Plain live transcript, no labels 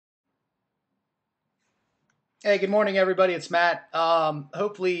Hey, good morning, everybody. It's Matt.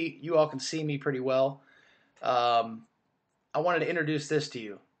 Hopefully, you all can see me pretty well. Um, I wanted to introduce this to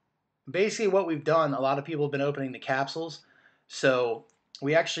you. Basically, what we've done, a lot of people have been opening the capsules. So,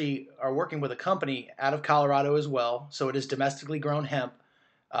 we actually are working with a company out of Colorado as well. So, it is domestically grown hemp.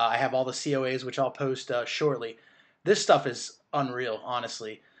 I have all the COAs, which I'll post shortly. This stuff is unreal,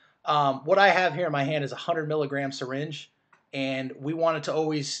 honestly. What I have here in my hand is a 100 milligram syringe, and we wanted to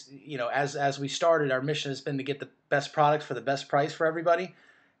always, as we started, our mission has been to get the best products for the best price for everybody.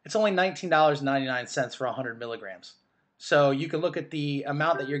 It's only $19.99 for 100 milligrams. So you can look at the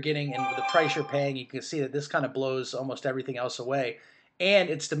amount that you're getting and the price you're paying. You can see that this kind of blows almost everything else away, and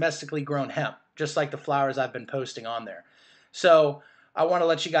it's domestically grown hemp, just like the flowers I've been posting on there. So I want to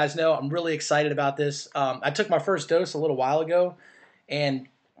let you guys know I'm really excited about this. I took my first dose a little while ago, and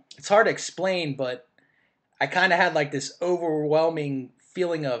it's hard to explain, but I kind of had like this overwhelming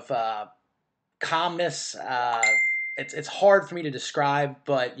feeling of calmness. It's hard for me to describe,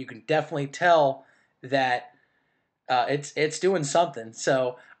 but you can definitely tell that it's doing something.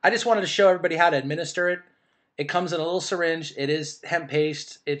 So I just wanted to show everybody how to administer it. It comes in a little syringe. It is hemp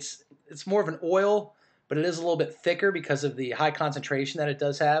paste. It's more of an oil, but it is a little bit thicker because of the high concentration that it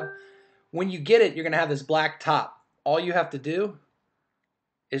does have. When you get it, you're gonna have this black top. All you have to do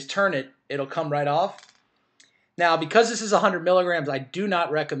is turn it. It'll come right off. Now, because this is 100 milligrams, I do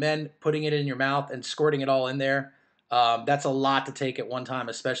not recommend putting it in your mouth and squirting it all in there. That's a lot to take at one time,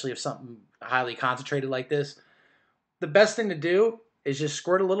 especially if something highly concentrated like this. The best thing to do is just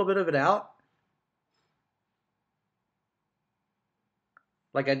squirt a little bit of it out,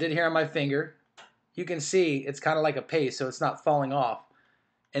 like I did here on my finger. You can see it's kind of like a paste, so it's not falling off.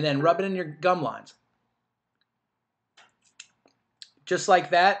 And then rub it in your gum lines. Just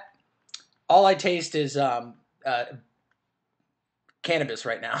like that. All I taste is cannabis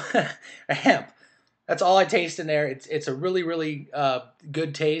right now, hemp. That's all I taste in there. It's a really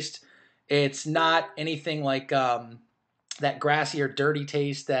good taste. It's not anything like that grassy or dirty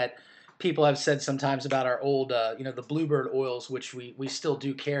taste that people have said sometimes about our old, the bluebird oils, which we still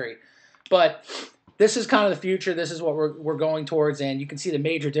do carry. But this is kind of the future. This is what we're going towards, and you can see the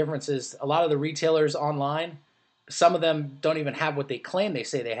major differences. A lot of the retailers online, some of them don't even have what they claim they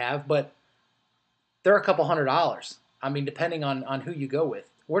say they have, but they're a couple $100. I mean, depending on who you go with.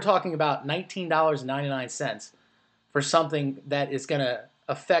 We're talking about $19.99 for something that is going to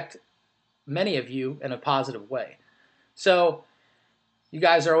affect many of you in a positive way. So you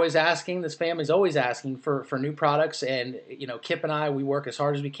guys are always asking, this family's always asking for new products, and Kip and I, we work as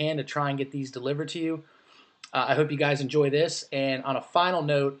hard as we can to try and get these delivered to you. I hope you guys enjoy this. And on a final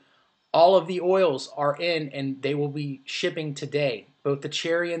note, all of the oils are in, and they will be shipping today, both the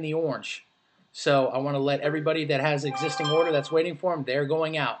cherry and the orange. So I want to let everybody that has an existing order that's waiting for them, they're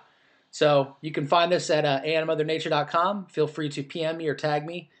going out. So you can find this at andmothernature.com. Feel free to PM me or tag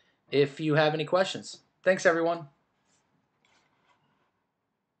me if you have any questions. Thanks, everyone.